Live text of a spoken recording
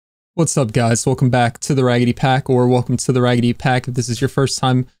What's up, guys? Welcome back to the Raggedy Pack, or welcome to the Raggedy Pack if this is your first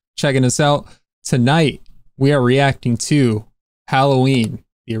time checking us out. Tonight, we are reacting to Halloween,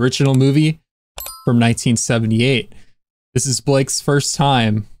 the original movie from 1978. This is Blake's first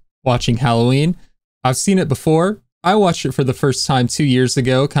time watching Halloween. I've seen it before. I watched it for the first time 2 years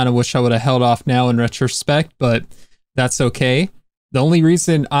ago. Kind of wish I would have held off now in retrospect, but that's okay. The only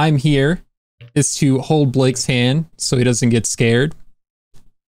reason I'm here is to hold Blake's hand so he doesn't get scared.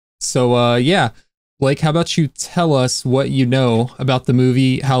 So, yeah, Blake, how about you tell us what you know about the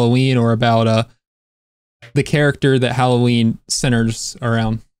movie Halloween, or about the character that Halloween centers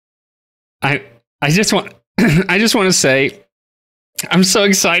around? I just want to say I'm so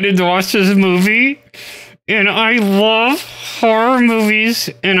excited to watch this movie, and I love horror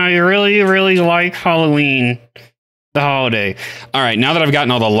movies, and I really like Halloween, the holiday. All right, now that I've gotten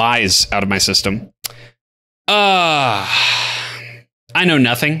all the lies out of my system, I know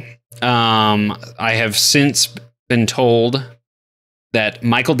nothing. I have since been told that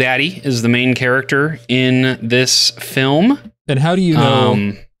Michael Daddy is the main character in this film. And how do you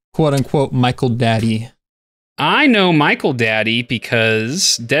know, quote unquote, Michael Daddy? I know Michael Daddy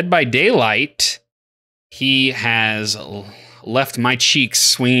because Dead by Daylight, he has left my cheeks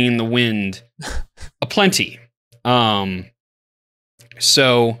swinging in the wind aplenty.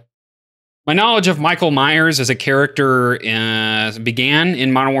 So my knowledge of Michael Myers as a character began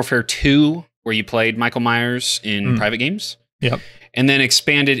in Modern Warfare 2, where you played Michael Myers in private games. Yep. And then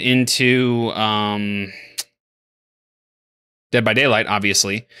expanded into Dead by Daylight,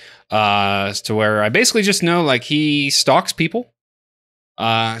 obviously, as to where I basically just know, like, he stalks people.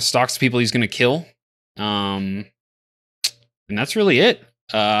 Stalks the people he's going to kill. And that's really it.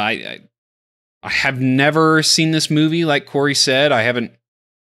 I have never seen this movie, like Corey said. I haven't.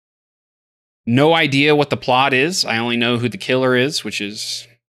 No idea what the plot is. I only know who the killer is, which is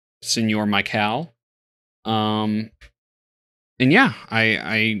Senor Michael. And yeah,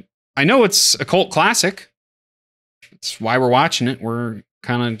 I know it's a cult classic. That's why we're watching it. We're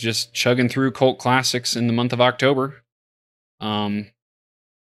kind of just chugging through cult classics in the month of October. But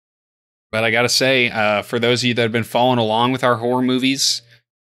I gotta say, for those of you that have been following along with our horror movies,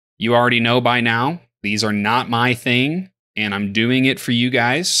 you already know by now, these are not my thing. And I'm doing it for you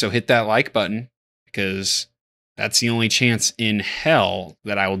guys, so hit that like button, because that's the only chance in hell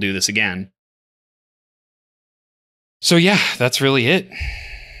that I will do this again. So yeah, that's really it.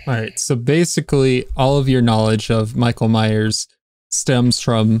 All right, so basically all of your knowledge of Michael Myers stems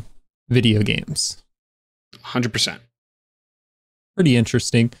from video games. 100%. Pretty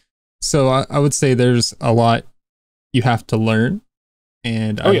interesting. So I would say there's a lot you have to learn,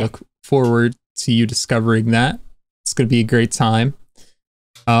 and I look forward to you discovering that. It's going to be a great time.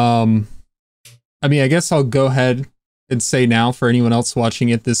 I mean, I guess I'll go ahead and say now, for anyone else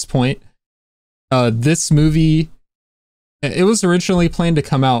watching at this point, this movie, it was originally planned to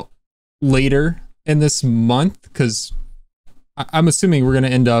come out later in this month, because I'm assuming we're going to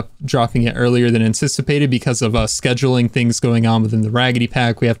end up dropping it earlier than anticipated because of scheduling things going on within the Raggedy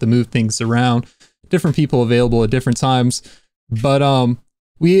Pack. We have to move things around, different people available at different times. But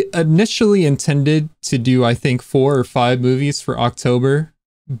we initially intended to do, I think, 4 or 5 movies for October,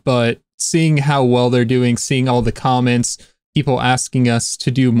 but seeing how well they're doing, seeing all the comments, people asking us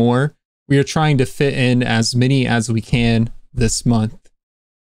to do more, we are trying to fit in as many as we can this month.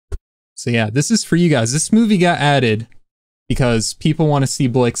 So yeah, this is for you guys. This movie got added because people want to see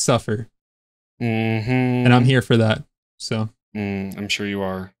Blake suffer. And I'm here for that. So I'm sure you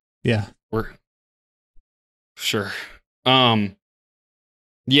are. Yeah. We're sure.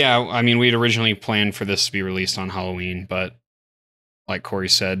 Yeah, I mean, we'd originally planned for this to be released on Halloween, but like Corey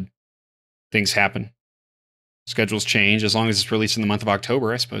said, things happen. Schedules change. As long as it's released in the month of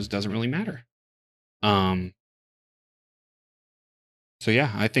October, I suppose it doesn't really matter. So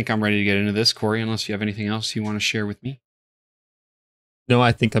yeah, I think I'm ready to get into this, Corey, unless you have anything else you want to share with me. No,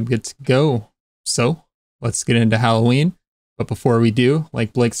 I think I'm good to go. So let's get into Halloween. But before we do,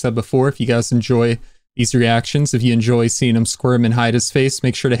 like Blake said before, if you guys enjoy these reactions, if you enjoy seeing him squirm and hide his face,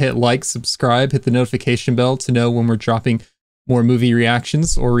 make sure to hit like, subscribe, hit the notification bell to know when we're dropping more movie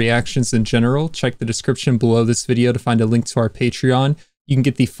reactions or reactions in general. Check the description below this video to find a link to our Patreon. You can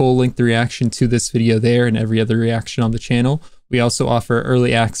get the full-length reaction to this video there and every other reaction on the channel. We also offer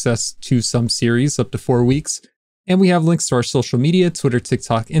early access to some series up to 4 weeks. And we have links to our social media, Twitter,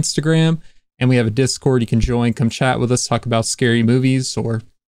 TikTok, Instagram. And we have a Discord you can join, come chat with us, talk about scary movies or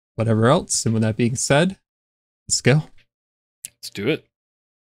whatever else. And with that being said, let's go. Let's do it.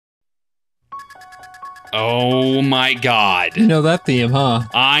 Oh my God. You know that theme, huh?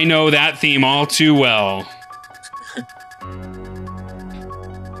 I know that theme all too well.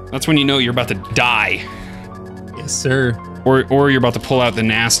 That's when you know you're about to die. Yes, sir. Or you're about to pull out the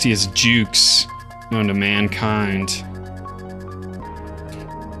nastiest jukes known to mankind.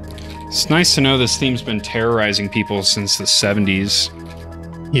 It's nice to know this theme's been terrorizing people since the 70s.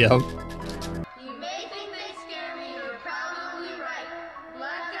 Yep. You may think they scare me, you're probably right.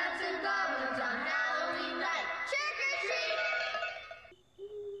 Black cats and goblins on Halloween night. Trick or treat!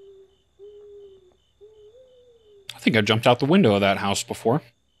 I think I jumped out the window of that house before.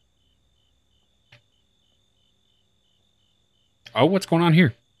 Oh, what's going on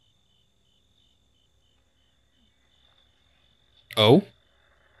here? Oh?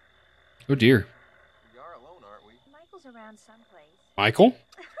 Oh dear. We are alone, aren't we? Michael's around someplace. Michael?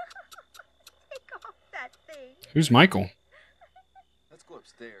 Take off that thing. Who's Michael? Let's go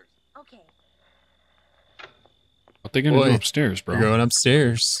upstairs. Okay. What they gonna Boy, do upstairs, bro? We're going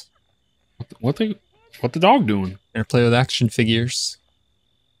upstairs. What the dog doing? Gonna play with action figures.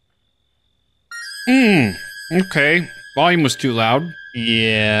 Okay. Volume was too loud.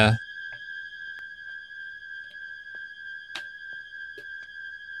 Yeah.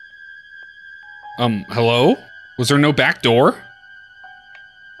 Hello? Was there no back door?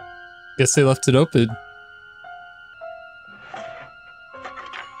 Guess they left it open.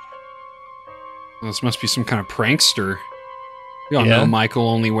 This must be some kind of prankster. Y'all Yeah. know Michael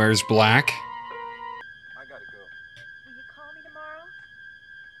only wears black. I gotta go. Will you call me tomorrow?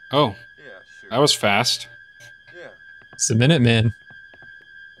 Oh, Yeah, sure. that was fast. Yeah. It's the Minuteman.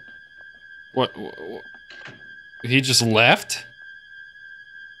 What? He just left?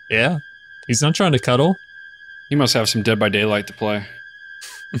 Yeah. He's not trying to cuddle. He must have some Dead by Daylight to play.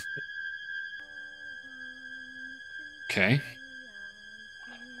 Okay.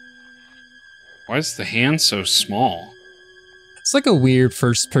 Why is the hand so small? It's like a weird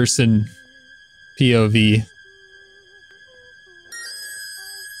first person POV.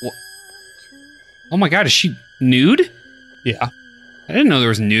 Oh my god, is she nude? Yeah. I didn't know there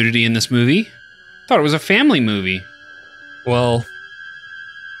was nudity in this movie. I thought it was a family movie. Well,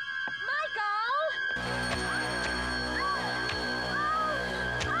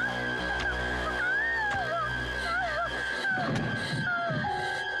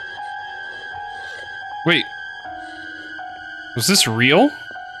 Wait. Was this real?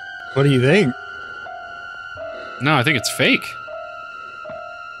 what do you think? No, I think it's fake.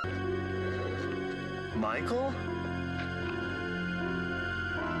 Michael?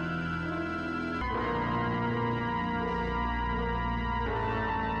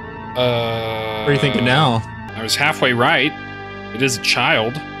 What are you thinking now? I was halfway right. It is a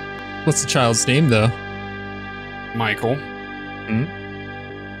child, What's the child's name, though? Michael. Hmm?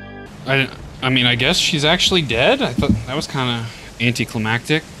 I mean, I guess she's actually dead? I thought that was kind of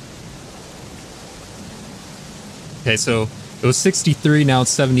anticlimactic. Okay, so it was 63, now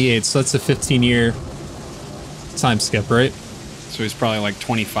it's 78, so that's a 15-year time skip, right? So he's probably like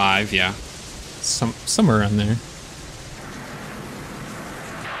 25, yeah. Somewhere around there.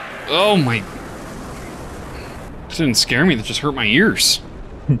 Oh my... This didn't scare me, that just hurt my ears.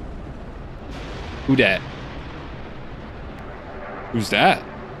 Who dat? Who's that?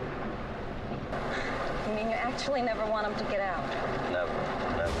 You mean you actually never want him to get out? Never,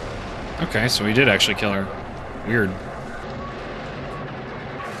 never. Okay, so he did actually kill her. Weird.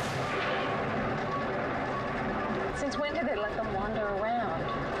 Since when did they let them wander around?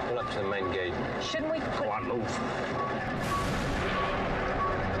 Pull up to the main gate. Shouldn't we put... Come on, move.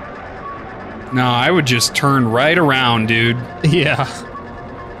 No, I would just turn right around, dude. Yeah.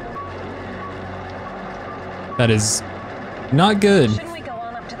 That is not good. Shouldn't we go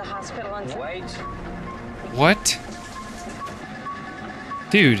on up to the hospital and... Wait. What?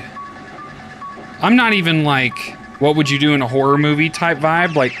 Dude. I'm not even like, what would you do in a horror movie type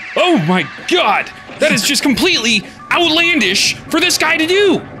vibe? Like, oh my god! That is just completely outlandish for this guy to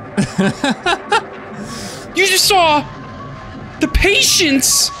do! You just saw the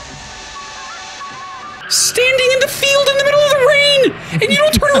patients standing in the field in the middle of the rain, and you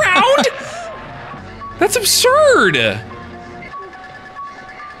don't turn around? That's absurd!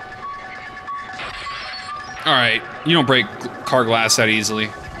 Alright, you don't break car glass that easily.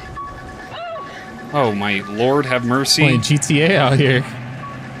 Oh my lord, have mercy. Playing GTA out here.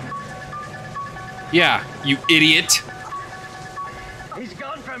 Yeah, you idiot. He's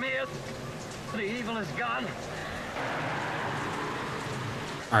gone from here. The evil is gone.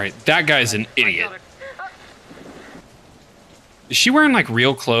 Alright, that guy's an idiot. Is she wearing like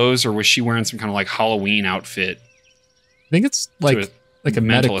real clothes, or was she wearing some kind of like Halloween outfit? I think it's to like a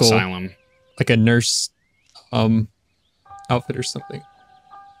mental medical, asylum. like a nurse outfit or something.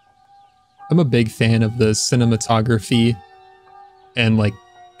 I'm a big fan of the cinematography and like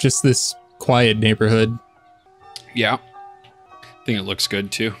just this quiet neighborhood. Yeah. I think it looks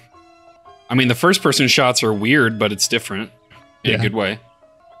good too. I mean, the first person shots are weird, but it's different in a good way.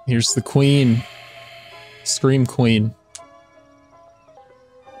 Here's the queen. Scream Queen.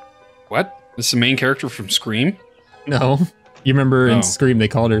 What? This is the main character from Scream? No. You remember in Scream, they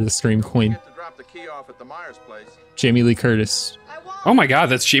called her the Scream Queen. Get to drop the key off at the Myers place. Jamie Lee Curtis. Oh my god,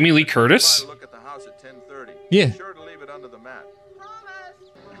 that's Jamie Lee Curtis? Look at the house at 10:30. Yeah. Be sure to leave it under the mat.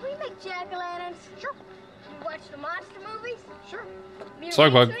 Promise. Can we make jack-o'-lanterns? Sure. Can we watch the monster movies? Sure.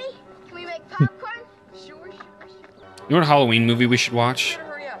 Slugbug. Can we make popcorn? Sure. You know what Halloween movie we should watch?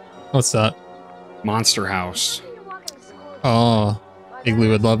 What's that? Monster House. Oh, Igloo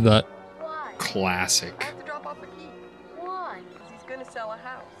would love that. Why? Classic. I have to drop off a key. Why? Because he's going to sell a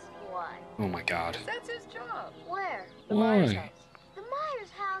house. Why? Oh my god. That's his job. Where? The Myers Why? house. The Myers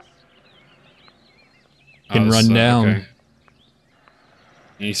house. Can this, run down. And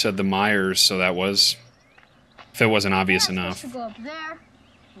you said the Myers, so that was... If it wasn't obvious You're not enough. supposed to go up there.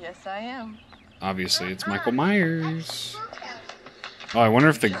 Yes, I am. Obviously, it's Michael Myers. Oh, I wonder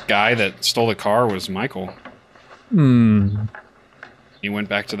if the guy that stole the car was Michael. Hmm. He went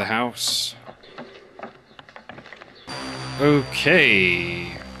back to the house.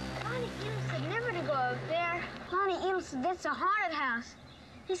 Okay. Lonnie Eagle said never to go up there. Lonnie Eagle said that's a haunted house.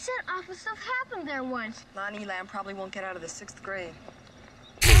 He said awful stuff happened there once. Lonnie Lamb probably won't get out of the 6th grade.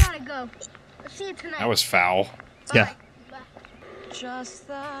 I gotta go. I'll see you tonight. That was foul. Yeah. Bye. Just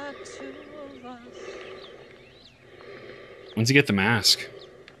the two of us. When's he get the mask?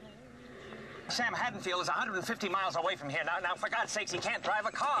 Sam Haddonfield is 150 miles away from here. Now, for God's sakes, he can't drive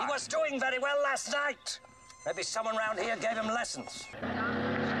a car. He was doing very well last night. Maybe someone around here gave him lessons.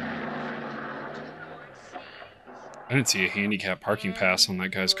 I didn't see a handicap parking pass on that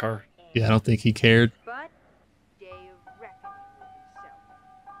guy's car. Yeah, I don't think he cared. But day of reckoning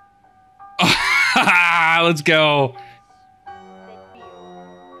with yourself. Let's go. That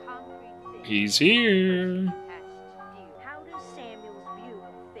feel concrete things He's here. attached to you. How does Samuel's view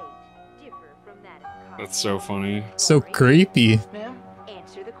of fate differ from that of Carl? That's so funny. So creepy. Ma'am?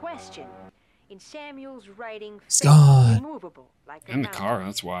 Answer the question. In Samuel's writing, It's fate gone. is immovable, like a In the mountain. car,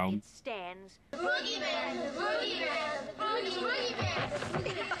 that's wild. It stands Boogeyman, the boogeyman, the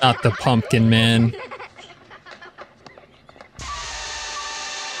boogeyman. Not the pumpkin man.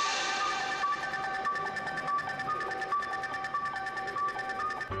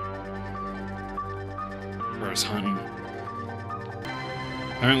 Or his hunting.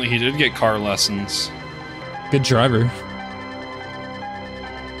 Apparently he did get car lessons. Good driver.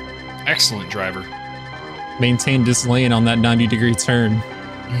 Excellent driver. Maintained his lane on that 90-degree turn.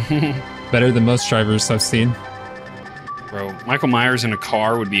 Better than most drivers I've seen. Bro, Michael Myers in a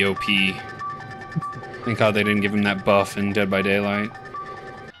car would be OP. Thank God they didn't give him that buff in Dead by Daylight.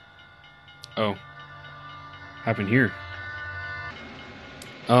 Oh. Happened here.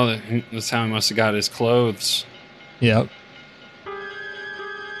 Oh, that's how he must have got his clothes. Yep.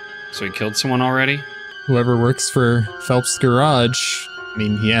 So he killed someone already? Whoever works for Phelps Garage, I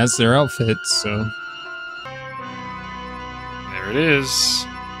mean, he has their outfits, so... There it is.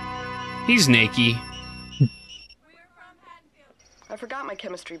 He's naked. I forgot my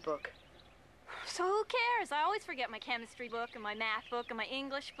chemistry book. So who cares? I always forget my chemistry book and my math book and my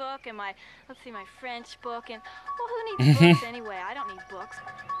English book and my, let's see, my French book and, well, who needs books anyway? I don't need books.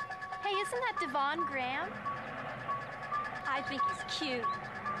 Hey, isn't that Devon Graham? I think he's cute.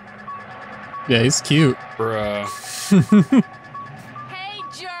 Yeah, he's cute. Bruh. Hey,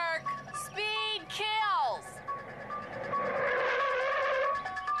 jerk! Speed kills!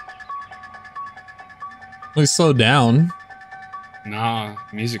 Well, he slowed down. Nah,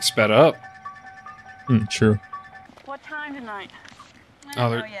 music sped up. True. What time tonight? I Oh,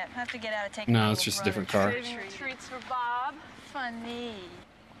 don't they're- know yet. Have to get out and take No, my it's little just a different brother car. trick-or-treat. Treats for Bob. Funny.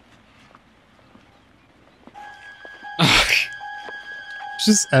 It's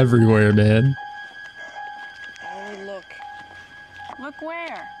just everywhere, man. Oh, look. Look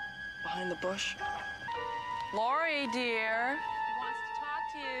where? Behind the bush. Lori, dear. He wants to talk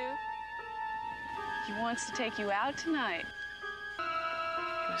to you. He wants to take you out tonight.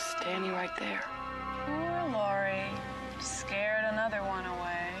 He was standing right there. Poor Lori. Scared another one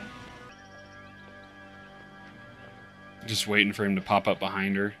away. Just waiting for him to pop up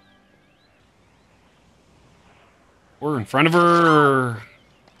behind her. We're in front of her.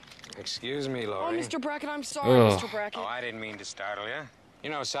 Excuse me, Oh, Laurie. Mr. Brackett, I'm sorry, Ugh. Mr. Brackett. Oh, I didn't mean to startle you.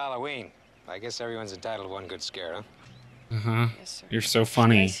 You know, it's Halloween. I guess everyone's entitled to one good scare, huh? Uh-huh. Yes, sir. You're so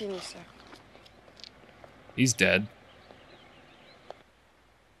funny. Nice seeing you, sir. He's dead.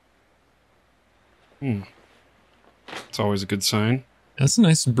 It's always a good sign. That's a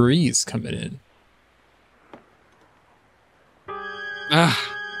nice breeze coming in.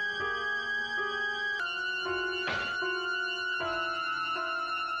 Ah.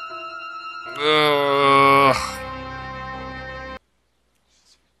 Ugh.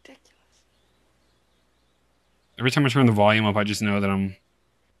 Every time I turn the volume up, I just know that I'm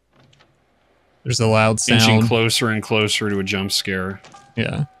There's a loud sound. inching closer and closer to a jump scare.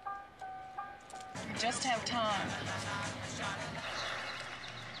 Yeah. Just have time.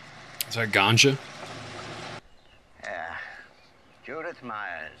 Is that ganja? Yeah. Judith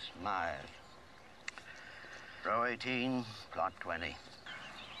Myers. Row 18, plot 20.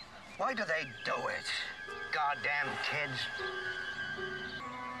 Why do they do it? Goddamn kids.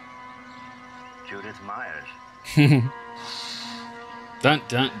 Judith Myers. Dun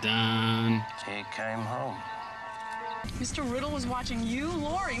dun dun. He came home. Mr. Riddle was watching you,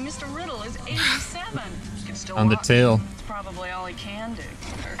 Lori. Mr. Riddle is 87. He can still On the walk. tail. It's probably all he can do.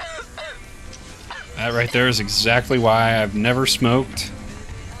 That right there is exactly why I've never smoked,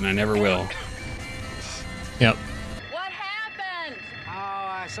 and I never will. Yep. What happened?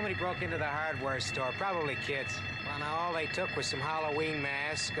 Oh, somebody broke into the hardware store, probably kids. Well, now all they took was some Halloween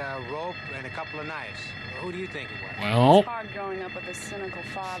mask, rope, and a couple of knives. Who do you think it was? Well, It's hard growing up with a cynical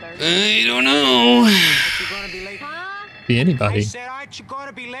father. I don't know. Aren't you gonna be late? Huh? Be I anybody. said, aren't you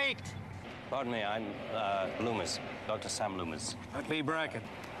gonna be late? Pardon me, I'm Loomis, Dr. Sam Loomis. Lee Brackett.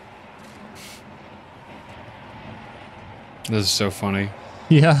 This is so funny.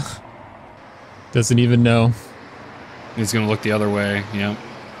 Yeah. Doesn't even know. He's gonna look the other way. Yep.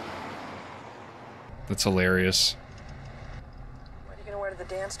 That's hilarious. What are you gonna wear to the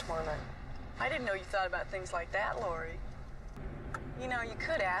dance tomorrow night? I didn't know you thought about things like that, Lori. You know, you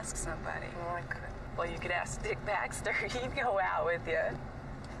could ask somebody. Well, I could. Well, you could ask Dick Baxter. He'd go out with you.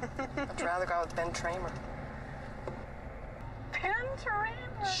 I'd rather go out with Ben Tramer. Ben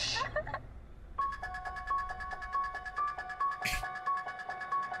Tramer? Shh.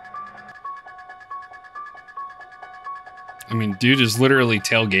 I mean, dude is literally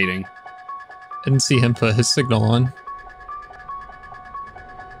tailgating. Didn't see him put his signal on.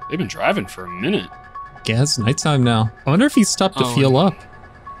 They've been driving for a minute. Yeah, it's nighttime now. I wonder if he stopped to fuel up.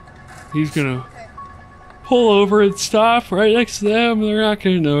 He's gonna pull over and stop right next to them. They're not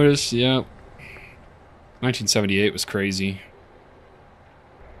gonna notice. Yep. 1978 was crazy.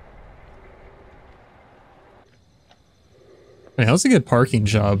 Wait, that was a good parking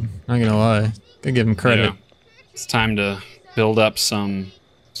job. Not gonna lie. Gotta give him credit. Yeah. It's time to build up some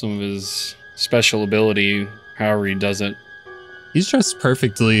of his special ability, however he does it. He's dressed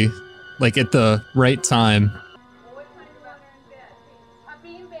perfectly, like at the right time.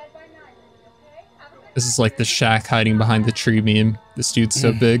 This is like the Shaq hiding behind the tree meme. This dude's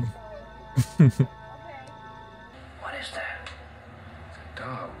so big. What is that?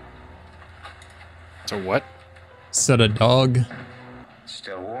 Dog. So what? Said a dog. It's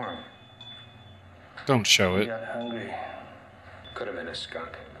still warm. Don't show He it. got hungry. Could have been a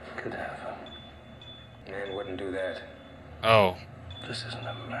skunk. Could have. Man wouldn't do that. Oh. This isn't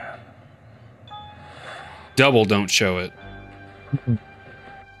a man. Double don't show it.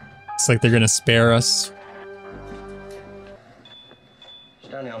 It's like they're gonna spare us.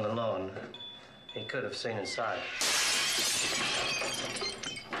 Standing on the lawn, he could have seen inside.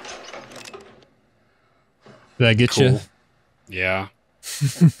 Did I get you? Yeah.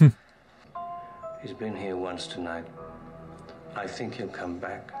 He's been here once tonight. I think he'll come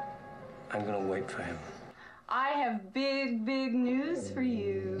back. I'm gonna wait for him. I have big news for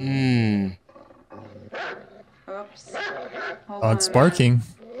you. Mm. Oops. Dog's barking.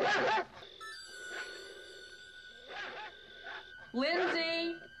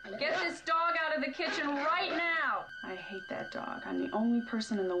 Lindsay, get this dog out of the kitchen right now. I hate that dog. I'm the only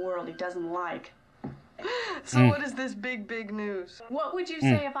person in the world he doesn't like. So what is this big news? What would you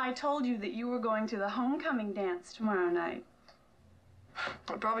say if I told you that you were going to the homecoming dance tomorrow night?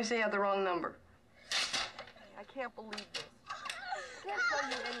 I'd probably say you had the wrong number. I can't believe this. I can't tell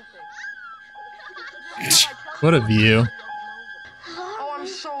you anything. What a view. Oh, I'm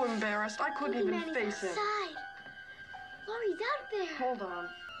so embarrassed. I couldn't even face him. Laurie's out there. Hold on.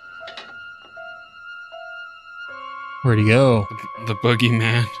 Where'd he go? The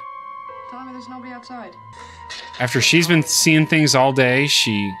boogeyman. Tommy, there's nobody outside. After she's been seeing things all day,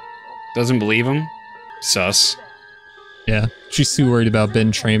 she doesn't believe him. Sus. Yeah, she's too worried about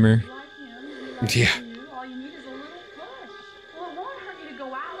Ben Tramer. Yeah.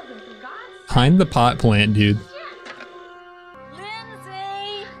 Behind the pot plant, dude.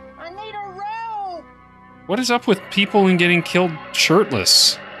 Lindsay, I need a rope. What is up with people and getting killed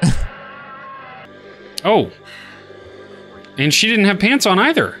shirtless? Oh. And she didn't have pants on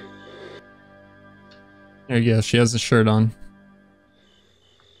either. There you go. She has a shirt on.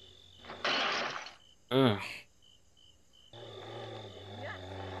 Ugh.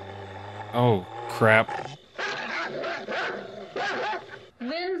 Oh, crap.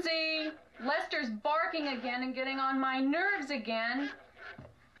 Lindsay, Lester's barking again and getting on my nerves again.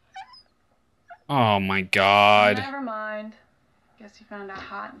 Oh my god. Never mind. Guess he found a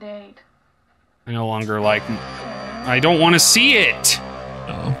hot date. I no longer like... I don't want to see it!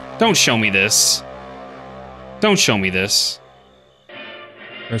 Oh. Don't show me this. Don't show me this.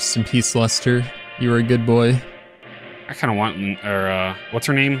 Rest in peace, Lester. You were a good boy. I kind of want... what's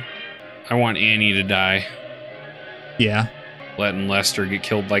her name? I want Annie to die. Yeah. Letting Lester get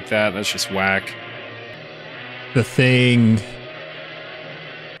killed like that, that's just whack. The Thing.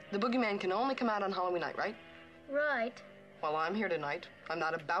 The boogeyman can only come out on Halloween night, right? Right. Well, I'm here tonight. I'm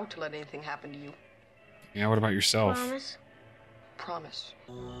not about to let anything happen to you. Yeah, what about yourself? Promise? Promise.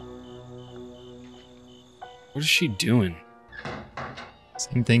 What is she doing?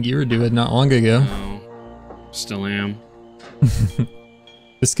 Same thing you were doing not long ago. No. Still am.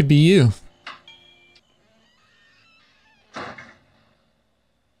 This could be you.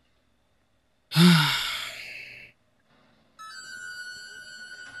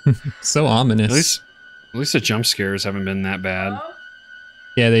 So ominous. At least the jump scares haven't been that bad.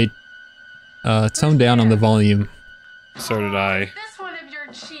 Yeah, they toned down on the volume. So did I. This one of your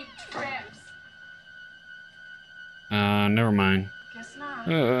cheap tricks. Never mind. Guess not.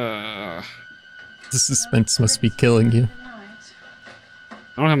 The suspense must be killing you.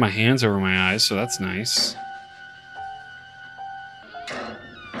 I don't have my hands over my eyes, so that's nice.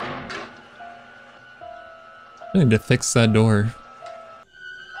 I need to fix that door.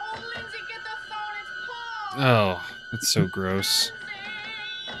 Oh, that's so gross.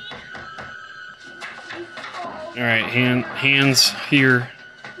 All right, hands here.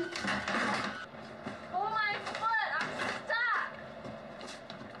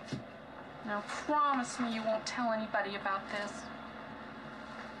 Now promise me you won't tell anybody about this.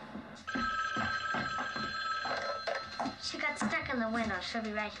 She got stuck in the window. She'll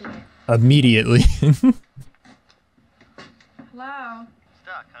be right here. Immediately. Hello?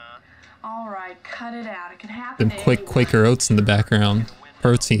 Stuck, huh? All right, cut it out. It could happen Them to quick anyone. Quaker Oats in the background.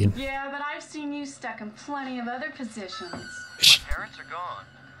 Protein. Yeah, but I've seen you stuck in plenty of other positions. My parents are gone.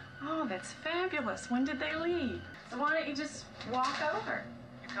 Oh, that's fabulous. When did they leave? So why don't you just walk over?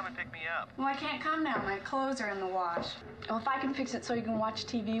 You come and pick me up. Well, I can't come now. My clothes are in the wash. Oh, if I can fix it so you can watch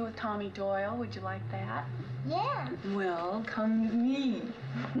TV with Tommy Doyle, would you like that? Yeah. Well, come with me.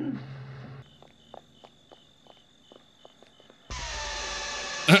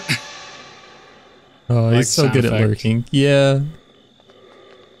 Oh, Like he's so sound good at effect. lurking. Yeah.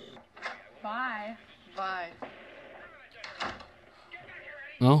 Bye. Bye.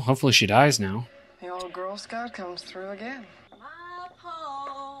 Well, hopefully she dies now. The old Girl Scout comes through again. My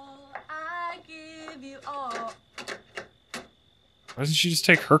Paul, I give you all Why doesn't she just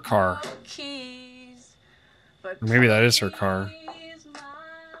take her car? keys, but Or maybe that is her car. please, my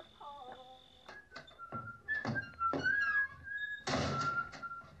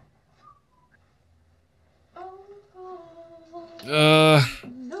no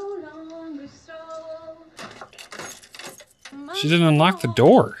longer so. She didn't unlock the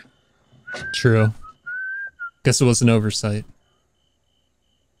door. True. Guess it was an oversight.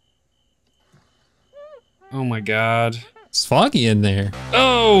 Oh my god. It's foggy in there.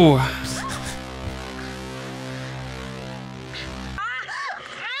 Oh!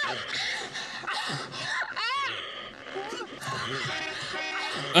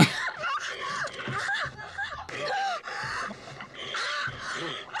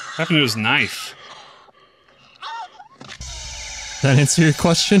 What happened to his knife? That answer your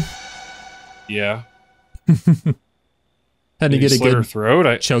question? Yeah. Had to Did he get a slit her good throat?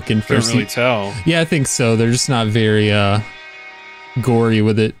 I choke in couldn't first. really tell. Yeah, I think so. They're just not very gory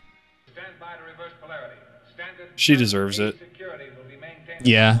with it. She deserves it.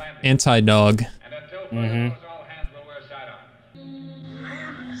 Yeah, anti-dog. Mm-hmm.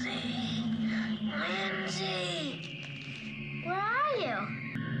 Where are you?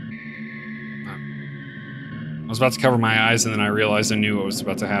 I was about to cover my eyes and then I realized I knew what was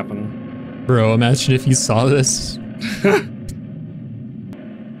about to happen. Bro, imagine if you saw this. There's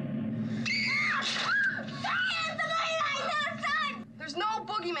no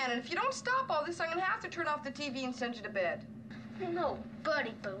boogeyman, and if you don't stop all this, I'm gonna have to turn off the TV and send you to bed.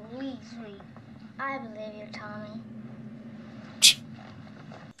 Nobody believes me. I believe you, Tommy.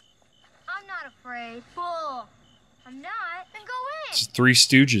 I'm not afraid. Bull. I'm not. Then go in. It's Three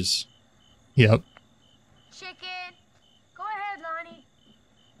Stooges. Yep. Chicken. Go ahead.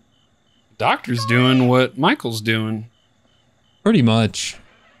 Doctor's doing what Michael's doing. Pretty much.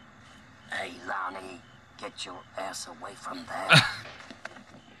 Hey, Lonnie, get your ass away from there.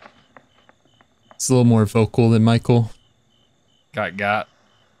 It's a little more vocal than Michael. Got.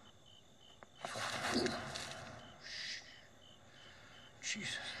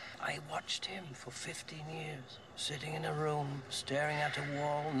 Jesus. I watched him for 15 years, sitting in a room, staring at a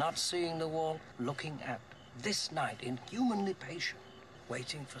wall, not seeing the wall, looking at this night, inhumanly patient,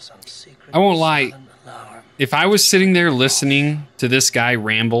 waiting for some secret. I won't lie. Alarm. If I was sitting there listening to this guy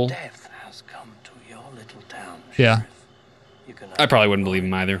ramble, Death has come to your little town. Yeah. I probably wouldn't believe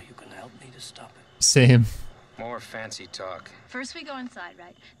him either. You can help me to stop it. Same. More fancy talk. First we go inside,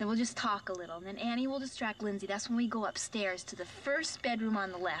 right? Then we'll just talk a little. And then Annie will distract Lindsay. That's when we go upstairs to the first bedroom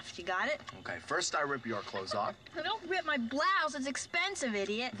on the left. You got it? Okay, first I rip your clothes off. Don't rip my blouse. It's expensive,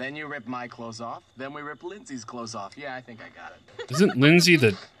 idiot. Then you rip my clothes off. Then we rip Lindsay's clothes off. Yeah, I think I got it. Isn't Lindsay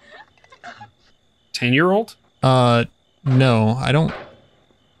the 10-year-old? No, I don't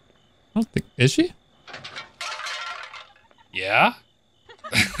think, is she? Yeah.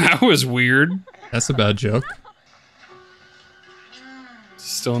 That was weird. That's a bad joke.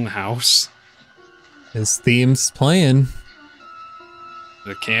 Still in the house. His theme's playing.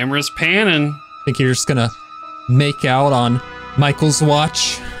 The camera's panning. Think you're just gonna make out on Michael's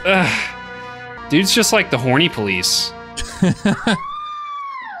watch? Dude's just like the horny police.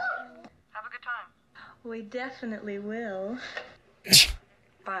 We definitely will.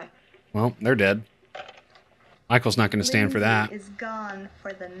 Bye. Well, they're dead. Michael's not going to stand for that. Is gone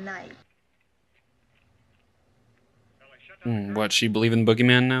for the night. What, she believe in the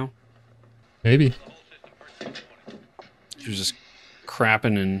boogeyman now? Maybe. She was just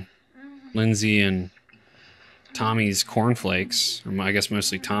crapping in Lindsay and Tommy's cornflakes. Or I guess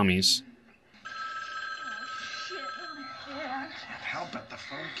mostly Tommy's. Can't help it, the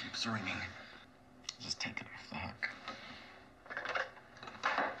phone keeps ringing. Just take it off the hook.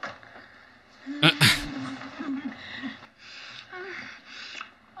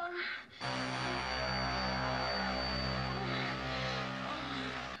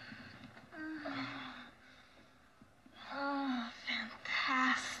 Oh,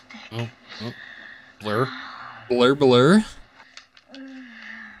 fantastic. Oh. Blur. Blur.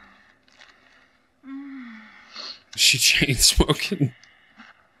 She chain smoking.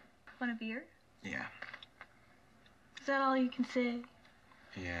 Want a beer? Yeah. Is that all you can say?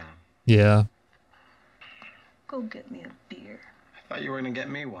 Yeah. Yeah. Go get me a beer. I thought you were gonna get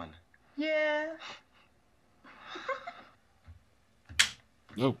me one. Yeah.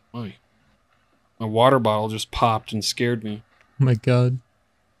 Oh, boy. My water bottle just popped and scared me. Oh my god.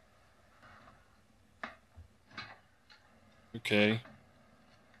 Okay.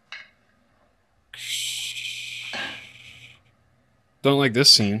 Don't like this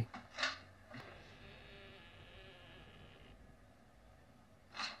scene.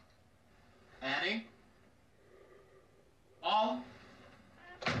 Annie? Oh?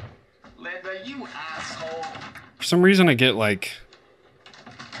 Linda, you asshole. For some reason, I get like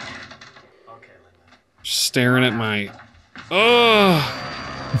staring at my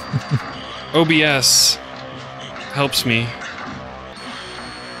OBS helps me.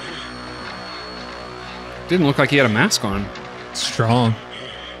 Didn't look like he had a mask on. Strong.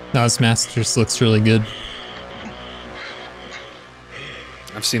 No, his mask just looks really good.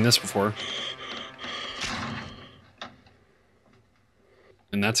 I've seen this before.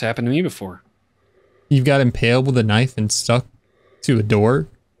 And that's happened to me before. You've got impaled with a knife and stuck to a door?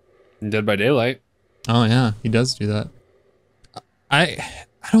 In Dead by Daylight. Oh yeah, he does do that. I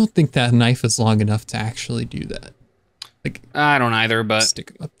don't think that knife is long enough to actually do that. Like, I don't either, but stick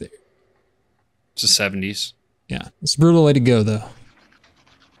him up there. It's the 70s. Yeah, it's a brutal way to go, though.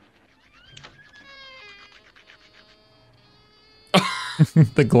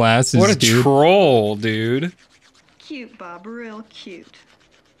 The glasses, what a dude. troll, dude. Cute, Bob. Real cute.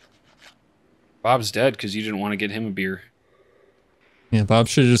 Bob's dead because you didn't want to get him a beer. Yeah, Bob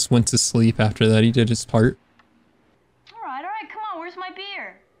should have just went to sleep after that. He did his part. All right, come on. Where's my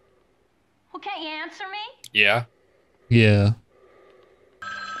beer? Well, can't you answer me? Yeah. Yeah.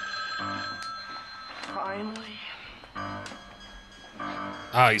 Finally.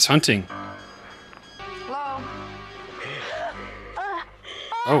 Ah, he's hunting. Hello?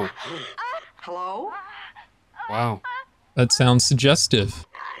 Oh, Hello? wow. That sounds suggestive.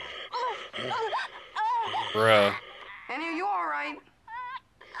 Bruh. Annie, are you all right?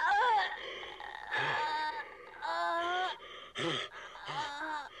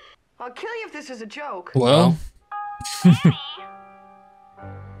 I'll kill you if this is a joke. Well.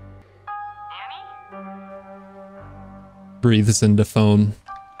 Breathes into phone.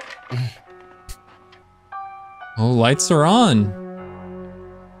 Oh, lights are on.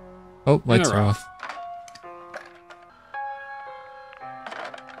 Oh, lights are off.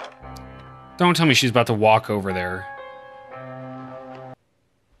 Don't tell me she's about to walk over there.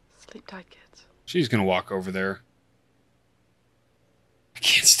 Sleep tight, kids. She's gonna walk over there. I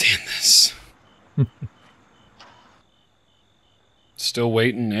can't stand this. Still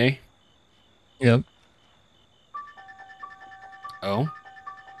waiting, eh? Yep. Oh?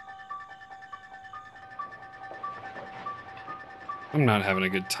 I'm not having a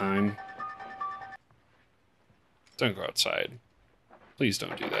good time. Don't go outside. Please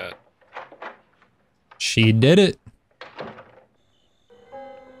don't do that. She did it.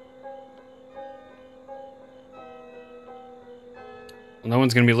 Well, no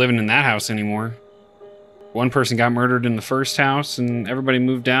one's gonna be living in that house anymore. One person got murdered in the first house and everybody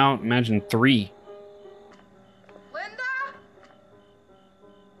moved out. Imagine 3.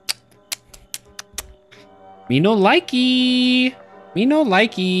 Me no likey. Me no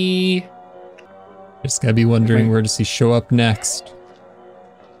likey. Just gotta be wondering where does he show up next.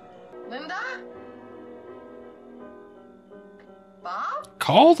 Linda?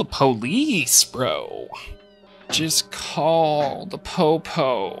 Call the police, bro. Just call the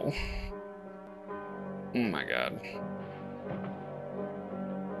po-po. Oh my god.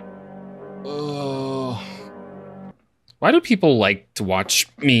 Oh. Why do people like to watch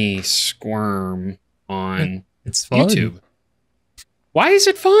me squirm on It's fun. YouTube? Why is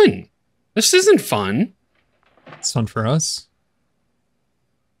it fun? This isn't fun. It's fun for us.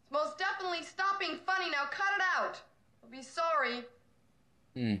 Most definitely stop being funny. Now cut it out. I'll be sorry.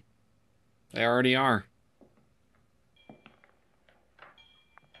 They already are.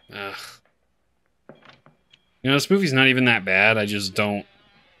 Ugh. You know, this movie's not even that bad. I just don't.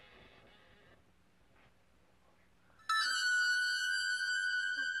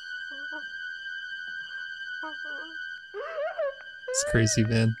 It's crazy,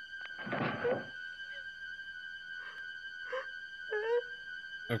 man.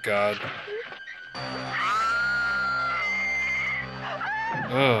 Oh god.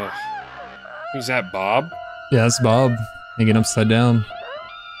 Oh. Who's that, Bob? Yeah, it's Bob hanging upside down.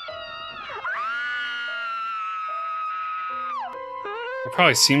 It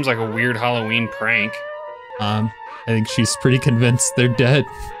probably seems like a weird Halloween prank. I think she's pretty convinced they're dead.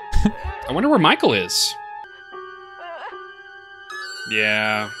 I wonder where Michael is.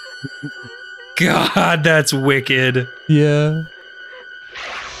 Yeah. God, that's wicked. Yeah.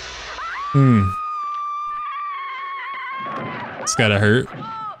 It's gotta hurt.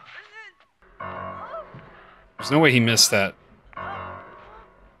 There's no way he missed that.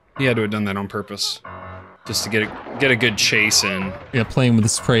 He had to have done that on purpose. Just to get a good chase in. Yeah, playing with the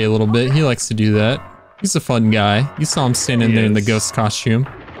spray a little bit. He likes to do that. He's a fun guy. You saw him standing there in the ghost costume.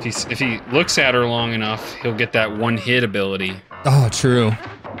 If he looks at her long enough, he'll get that one-hit ability. Oh, true.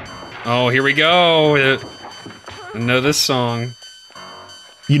 Oh, here we go. I know this song.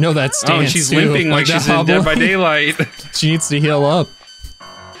 You know that stance. Oh, and she's too. limping like she's in Dead by Daylight. She needs to heal up.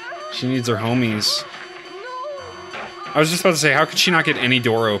 She needs her homies. I was just about to say, how could she not get any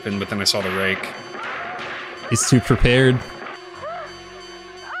door open, but then I saw the rake. He's too prepared.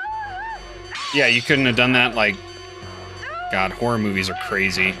 Yeah, you couldn't have done that, like... God, horror movies are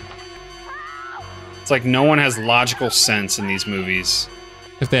crazy. It's like no one has logical sense in these movies.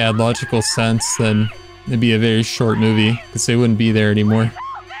 If they had logical sense, then it'd be a very short movie, because they wouldn't be there anymore.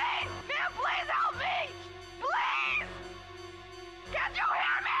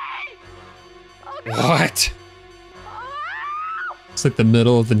 What? It's like the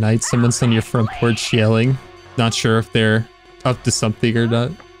middle of the night, someone's on your front porch yelling. Not sure if they're up to something or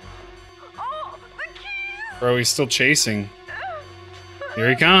not. Bro, he's still chasing. Here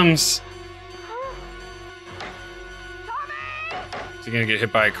he comes. Is he gonna get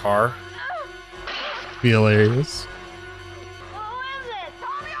hit by a car? Be hilarious.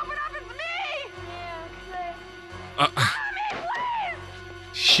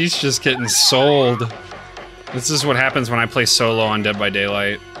 She's just getting sold. This is what happens when I play solo on Dead by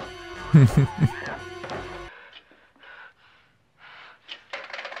Daylight.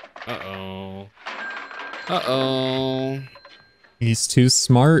 Uh-oh. Uh-oh. He's too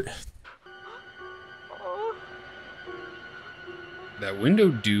smart. That window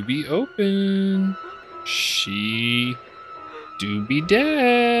do be open. She do be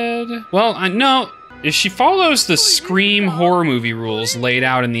dead. Well, I know if she follows the Scream horror movie rules laid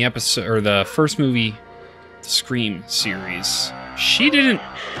out in the episode or the first movie, the Scream series, she didn't.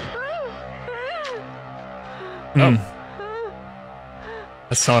 Oh,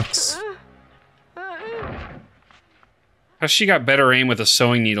 that sucks. how she got better aim with a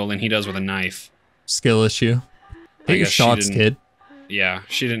sewing needle than he does with a knife? Skill issue. Get your shots, kid. Yeah,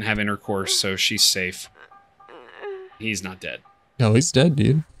 she didn't have intercourse, so she's safe. He's not dead. No, he's dead,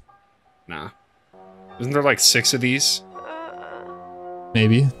 dude. Nah. Isn't there like 6 of these?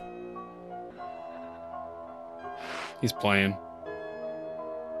 Maybe. He's playing.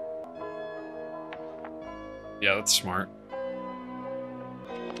 Yeah, that's smart.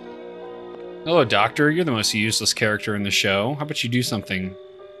 Hello, Doctor. You're the most useless character in the show. How about you do something?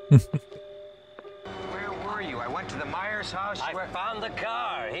 Where were you? I went to the Myers house. I found the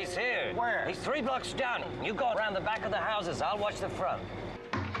car. He's here. Where? He's 3 blocks down. You go around the back of the houses. I'll watch the front.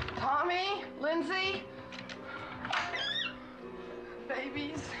 Tommy, Lindsay,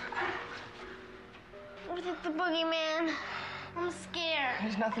 babies. What is the boogeyman? I'm scared.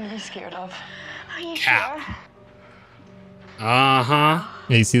 There's nothing to be scared of. Are you Cap. sure? Uh-huh.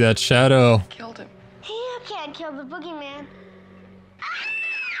 Yeah, you see that shadow? Killed him. You can't kill the boogeyman.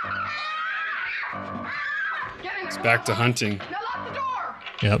 It's back to hunting. Now lock the door.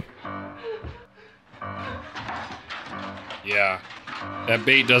 Yep. Yeah. That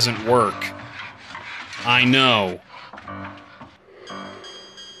bait doesn't work. I know.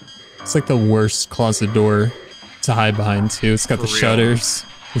 It's like the worst closet door to hide behind, too. It's got For the real. shutters.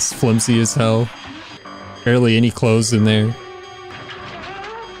 It's flimsy as hell. Barely any clothes in there.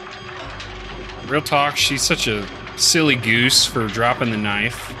 Real talk, she's such a silly goose for dropping the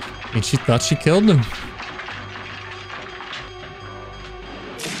knife. And she thought she killed him.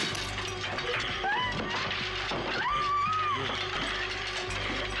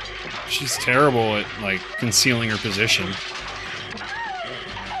 She's terrible at, like, concealing her position.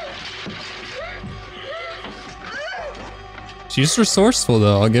 She's resourceful,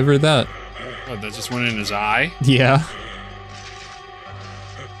 though. I'll give her that. Oh, that just went in his eye? Yeah.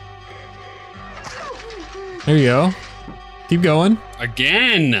 There you go. Keep going.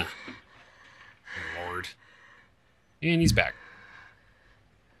 Again! Lord. And he's back.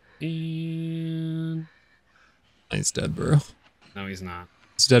 And... He's dead, bro. No, he's not.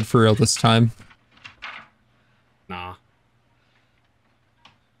 He's dead for real this time. Nah.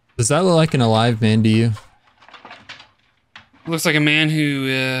 Does that look like an alive man to you? Looks like a man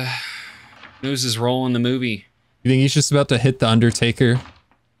who knows his role in the movie. You think he's just about to hit the Undertaker?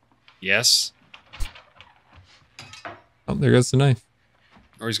 Yes. Oh, there goes the knife.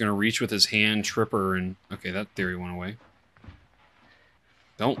 Or he's gonna reach with his hand, trip her, and... Okay, that theory went away.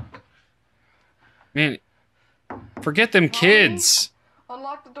 Don't. Man. Forget them kids.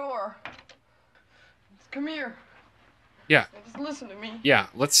 Unlock the door. Come here. Yeah. Now just listen to me. Yeah,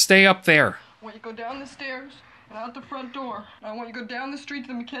 let's stay up there. I want you to go down the stairs and out the front door. I want you to go down the street to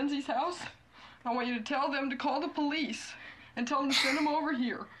the Mackenzie's house. I want you to tell them to call the police and tell them to send them over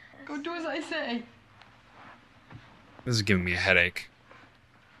here. Go do as I say. This is giving me a headache.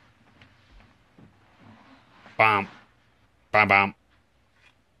 Bomb. Bomb bomb.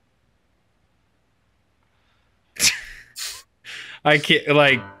 I can't,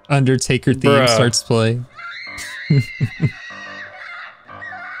 like... Undertaker theme Bruh. starts playing.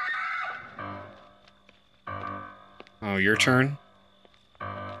 Oh, your turn?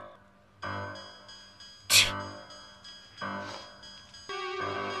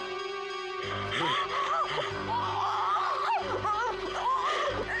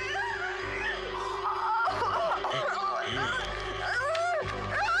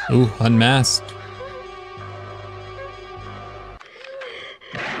 Ooh, unmasked.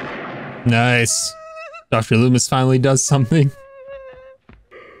 Nice. Dr. Loomis finally does something.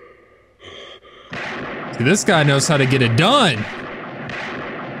 See, this guy knows how to get it done.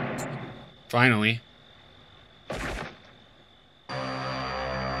 Finally.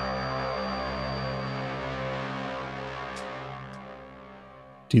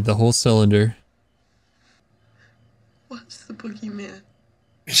 Dude, the whole cylinder. What's the boogeyman?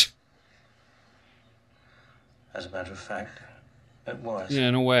 As a matter of fact, it was. Yeah,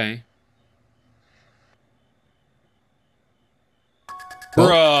 in a way.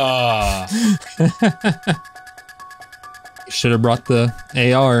 Bruh. Should have brought the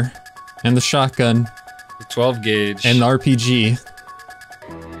AR and the shotgun. The 12 gauge. And the RPG.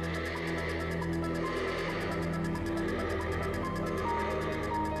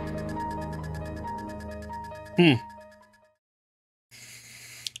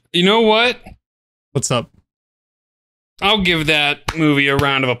 You know what? What's up? I'll give that movie a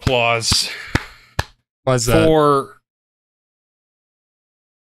round of applause. Why's that? For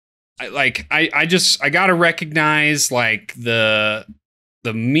I gotta recognize like the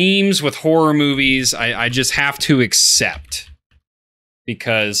memes with horror movies. I just have to accept,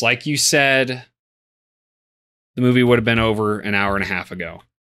 because like you said, the movie would have been over an hour and a half ago.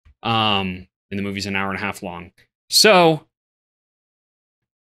 And the movie's an hour and a half long. So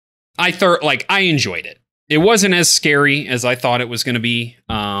I enjoyed it. It wasn't as scary as I thought it was going to be.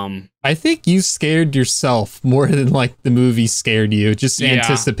 I think you scared yourself more than like the movie scared you, just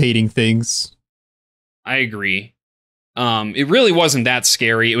anticipating things. I agree. It really wasn't that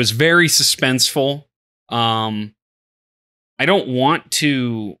scary. It was very suspenseful. I don't want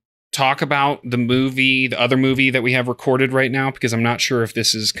to talk about the other movie that we have recorded right now, because I'm not sure if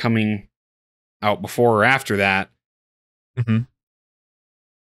this is coming out before or after that. Mm-hmm.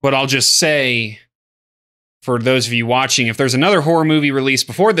 But I'll just say, for those of you watching, if there's another horror movie released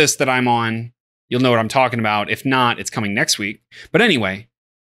before this that I'm on, you'll know what I'm talking about. If not, it's coming next week. But anyway,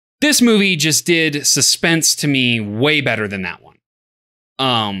 this movie just did suspense to me way better than that one.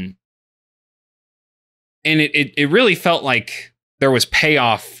 And it really felt like there was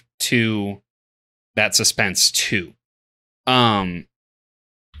payoff to that suspense too. Like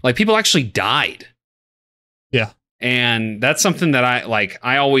people actually died. Yeah. And that's something that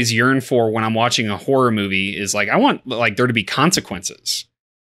I always yearn for when I'm watching a horror movie, is like, I want like there to be consequences.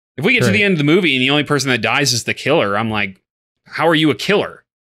 If we get to the end of the movie and the only person that dies is the killer, I'm like, how are you a killer?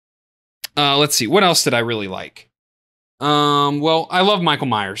 Let's see. What else did I really like? Well, I love Michael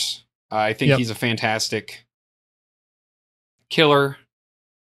Myers. I think he's a fantastic killer,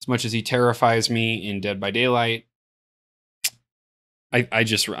 as much as he terrifies me in Dead by Daylight.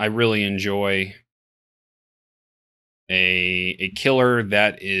 I really enjoy a killer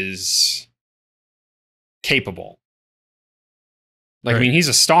that is capable. Like, I mean, he's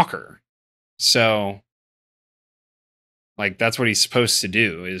a stalker. So, like, that's what he's supposed to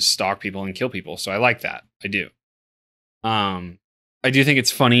do, is stalk people and kill people. So I like that. I do. I do think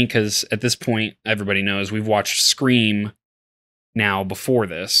it's funny because at this point, everybody knows we've watched Scream now before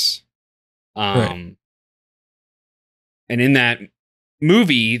this. And in that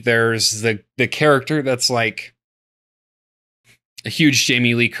movie, there's the character that's like a huge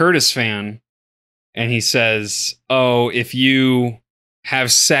Jamie Lee Curtis fan, and he says, "Oh, if you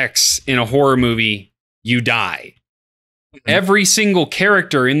have sex in a horror movie, you die." Mm-hmm. Every single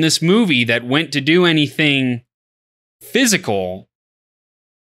character in this movie that went to do anything physical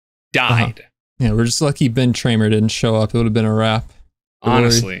died. Yeah, we're just lucky Ben Tramer didn't show up. It would have been a wrap.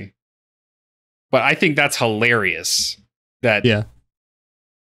 Honestly. But I think that's hilarious. That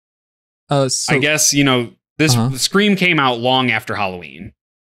I guess, this Scream came out long after Halloween.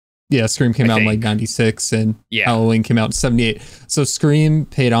 Yeah, Scream came out in like 96 and Halloween came out in 78. So Scream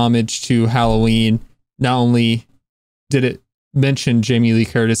paid homage to Halloween. Not only did it mention Jamie Lee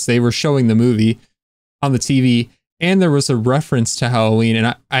Curtis, they were showing the movie on the TV, and there was a reference to Halloween.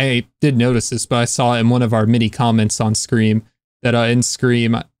 And I did notice this, but I saw it in one of our mini comments on Scream that in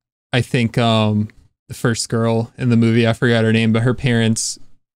Scream, I think the first girl in the movie, I forgot her name, but her parents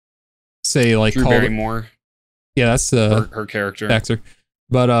say like Drew Barrymore. Yeah, that's her character. Actor.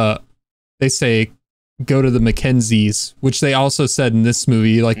 But they say go to the Mackenzies, which they also said in this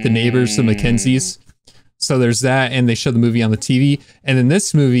movie, like the neighbors, the Mackenzies. So there's that, and they show the movie on the TV. And then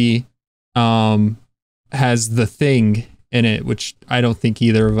this movie has The Thing in it, which I don't think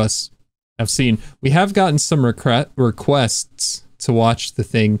either of us have seen. We have gotten some requests to watch The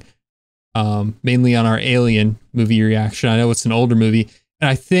Thing, mainly on our Alien movie reaction. I know it's an older movie, and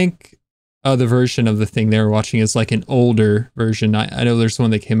I think the version of The Thing they were watching is like an older version. I know there's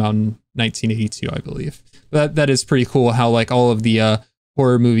one that came out in 1982, I believe. That is pretty cool how like all of the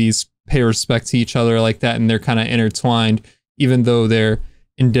horror movies pay respect to each other like that, and they're kind of intertwined, even though they're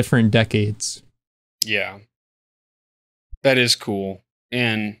in different decades. Yeah. That is cool.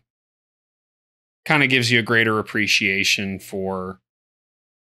 And kind of gives you a greater appreciation for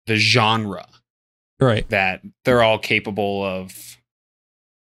the genre. Right. That they're all capable of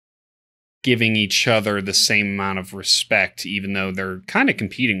giving each other the same amount of respect, even though they're kind of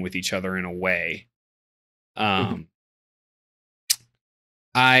competing with each other in a way.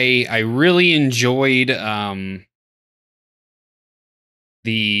 I really enjoyed I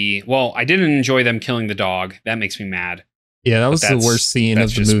didn't enjoy them killing the dog. That makes me mad. Yeah, that was the worst scene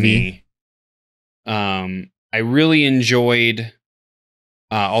of the movie. I really enjoyed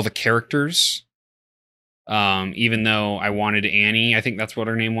all the characters. Even though I wanted Annie, I think that's what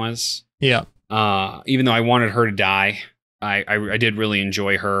her name was. Yeah. Even though I wanted her to die, I did really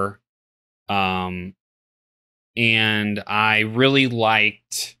enjoy her. And I really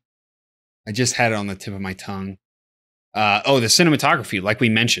liked, I just had it on the tip of my tongue. The cinematography, like we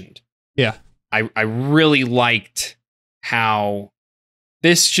mentioned. Yeah. I really liked how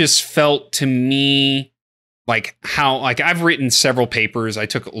this just felt to me like how, like I've written several papers. I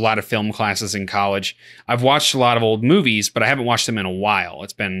took a lot of film classes in college. I've watched a lot of old movies, but I haven't watched them in a while.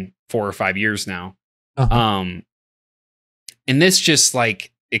 It's been 4 or 5 years now. And this just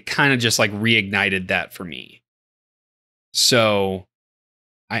like, it kind of just like reignited that for me. So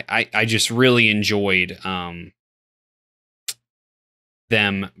I just really enjoyed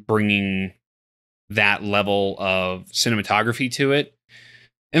them bringing that level of cinematography to it.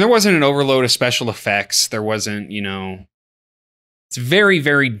 And there wasn't an overload of special effects. There wasn't, it's very,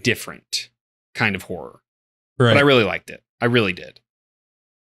 very different kind of horror. Right. But I really liked it. I really did.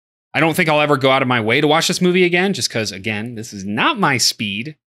 I don't think I'll ever go out of my way to watch this movie again, just because, again, this is not my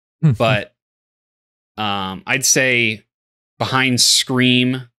speed. But I'd say behind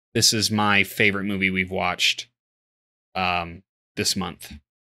Scream, this is my favorite movie we've watched this month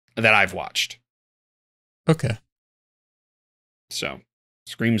that I've watched. Okay. So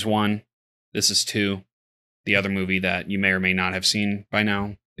Scream's 1. This is 2. The other movie that you may or may not have seen by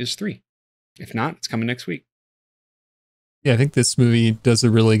now is 3. If not, it's coming next week. Yeah, I think this movie does a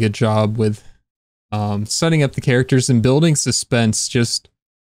really good job with setting up the characters and building suspense. Just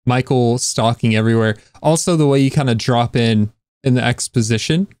Michael stalking everywhere. Also, the way you kind of drop in the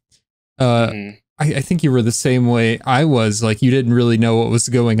exposition. I think you were the same way I was. Like, you didn't really know what was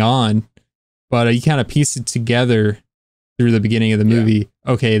going on, but you kind of piece it together through the beginning of the movie.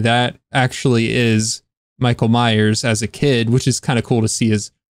 Yeah. Okay, that actually is Michael Myers as a kid, which is kind of cool to see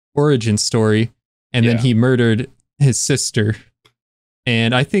his origin story. And then he murdered his sister.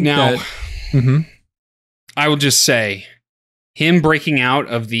 And I think now, that... I will just say, him breaking out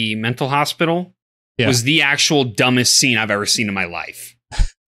of the mental hospital was the actual dumbest scene I've ever seen in my life.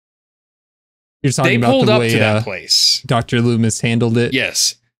 You're talking about pulled the up way to that place. Dr. Loomis handled it?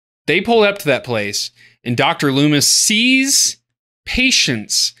 Yes. They pulled up to that place, and Dr. Loomis sees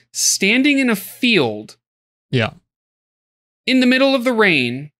patients standing in a field in the middle of the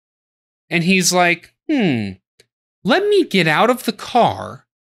rain, and he's like, let me get out of the car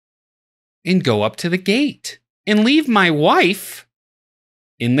and go up to the gate and leave my wife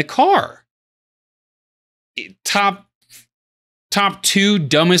in the car. Top 2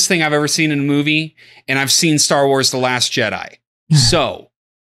 dumbest thing I've ever seen in a movie, and I've seen Star Wars The Last Jedi. So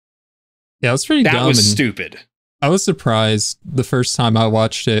yeah, it was pretty dumb. That was stupid. I was surprised the first time I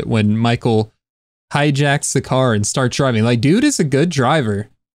watched it when Michael hijacks the car and starts driving. Like, dude is a good driver.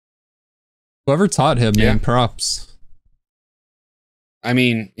 Whoever taught him, man, props. I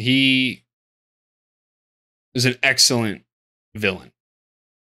mean, he is an excellent villain.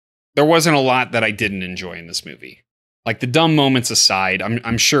 There wasn't a lot that I didn't enjoy in this movie. Like, the dumb moments aside,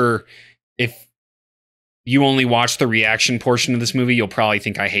 I'm sure if you only watch the reaction portion of this movie, you'll probably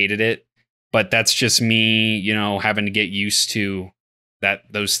think I hated it. But that's just me, having to get used to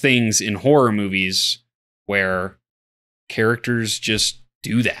those things in horror movies where characters just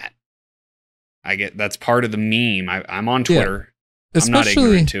do that. That's part of the meme. I'm on Twitter. Yeah. I'm not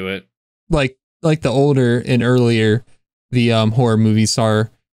ignorant to it. Like the older and earlier the horror movies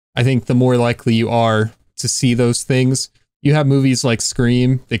are, I think the more likely you are to see those things. You have movies like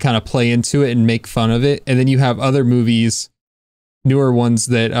Scream, they kind of play into it and make fun of it. And then you have other movies, newer ones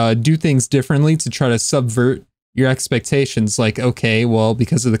that do things differently to try to subvert your expectations. Like, okay, well,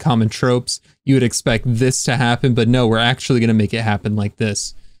 because of the common tropes, you would expect this to happen, but no, we're actually going to make it happen like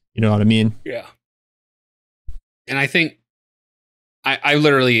this. You know what I mean? Yeah. And I think I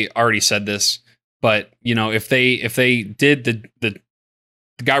literally already said this, but if they did the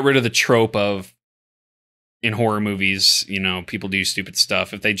got rid of the trope of, in horror movies, people do stupid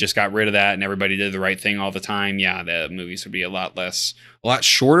stuff. If they just got rid of that and everybody did the right thing all the time, the movies would be a lot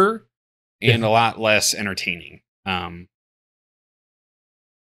shorter and a lot less entertaining.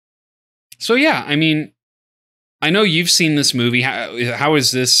 So yeah, I mean, I know you've seen this movie. How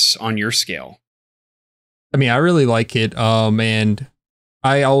is this on your scale? I mean, I really like it. And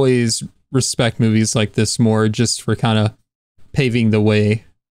I always respect movies like this more just for kind of paving the way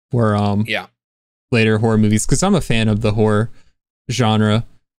for later horror movies, because I'm a fan of the horror genre.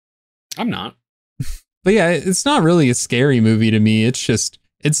 I'm not. But yeah, it's not really a scary movie to me. It's just,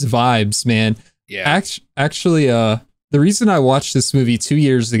 it's vibes, man. Yeah. Actually, the reason I watched this movie 2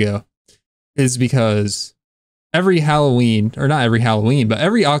 years ago is because every Halloween, or not every Halloween, but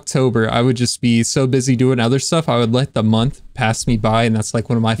every October, I would just be so busy doing other stuff. I would let the month pass me by, and that's like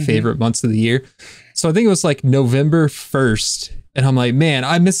one of my favorite months of the year. So I think it was like November 1st. And I'm like, man,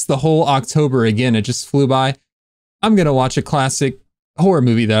 I missed the whole October again. It just flew by. I'm going to watch a classic horror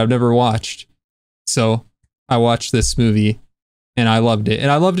movie that I've never watched. So I watched this movie and I loved it.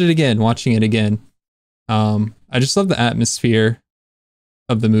 And I loved it again, watching it again. I just love the atmosphere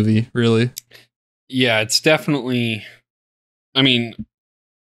of the movie, really. Yeah, it's definitely, I mean,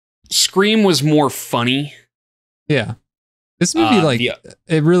 Scream was more funny. Yeah. This movie,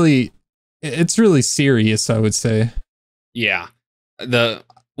 it's really serious, I would say. Yeah.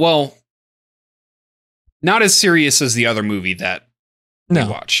 Well, not as serious as the other movie that we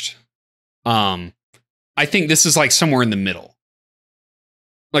watched. I think this is like somewhere in the middle.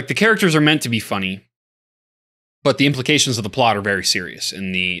 Like the characters are meant to be funny, but the implications of the plot are very serious,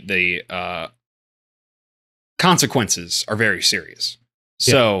 and the consequences are very serious.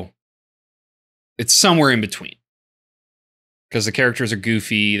 Yeah. So it's somewhere in between. Because the characters are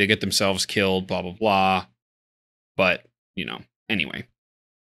goofy, they get themselves killed, blah, blah, blah. But, anyway.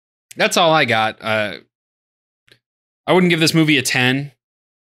 That's all I got. I wouldn't give this movie a 10.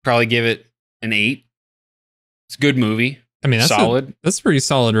 Probably give it an 8. It's a good movie. I mean, that's solid. That's a pretty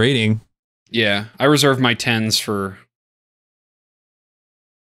solid rating. Yeah. I reserve my 10s for,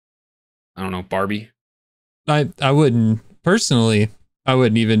 I don't know, Barbie. I wouldn't, personally, I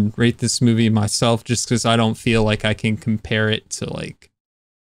wouldn't even rate this movie myself just because I don't feel like I can compare it to like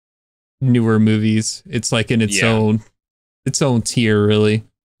newer movies. It's like in its own tier, really.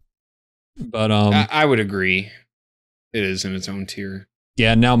 But I would agree. It is in its own tier.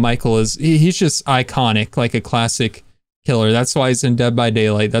 Yeah, now Michael he's just iconic, like a classic killer. That's why he's in Dead by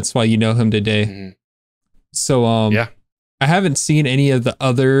Daylight. That's why you know him today. Mm-hmm. So yeah. I haven't seen any of the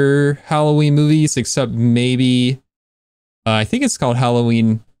other Halloween movies except maybe I think it's called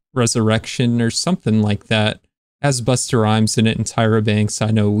Halloween Resurrection or something like that. It has Busta Rhymes in it and Tyra Banks.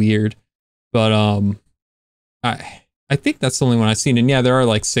 I know, weird. But I think that's the only one I've seen. And yeah, there are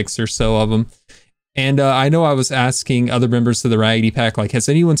like 6 or so of them. And I know I was asking other members of the Raggedy Pack, like, has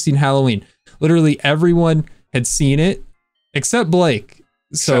anyone seen Halloween? Literally everyone had seen it except Blake.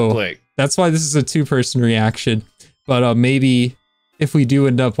 So that's why this is a 2-person reaction. But maybe if we do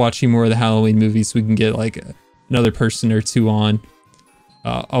end up watching more of the Halloween movies, we can get like another person or 2 on.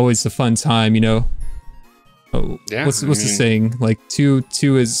 Always a fun time, Oh, yeah, what's the saying? Like 2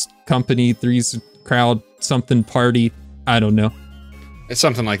 is company, 3's crowd, something party. I don't know. It's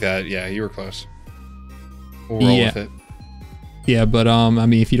something like that. Yeah, you were close. We'll roll with it. Yeah, but I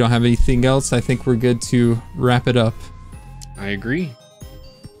mean, if you don't have anything else, I think we're good to wrap it up. I agree.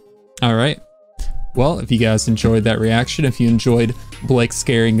 All right. Well, if you guys enjoyed that reaction, if you enjoyed Blake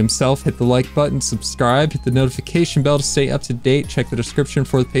scaring himself, hit the like button, subscribe, hit the notification bell to stay up to date. Check the description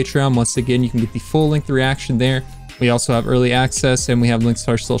for the Patreon. Once again, you can get the full-length reaction there. We also have early access, and we have links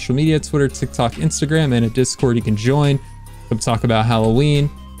to our social media, Twitter, TikTok, Instagram, and a Discord you can join. Come talk about Halloween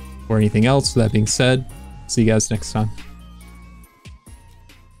or anything else. With that being said, see you guys next time.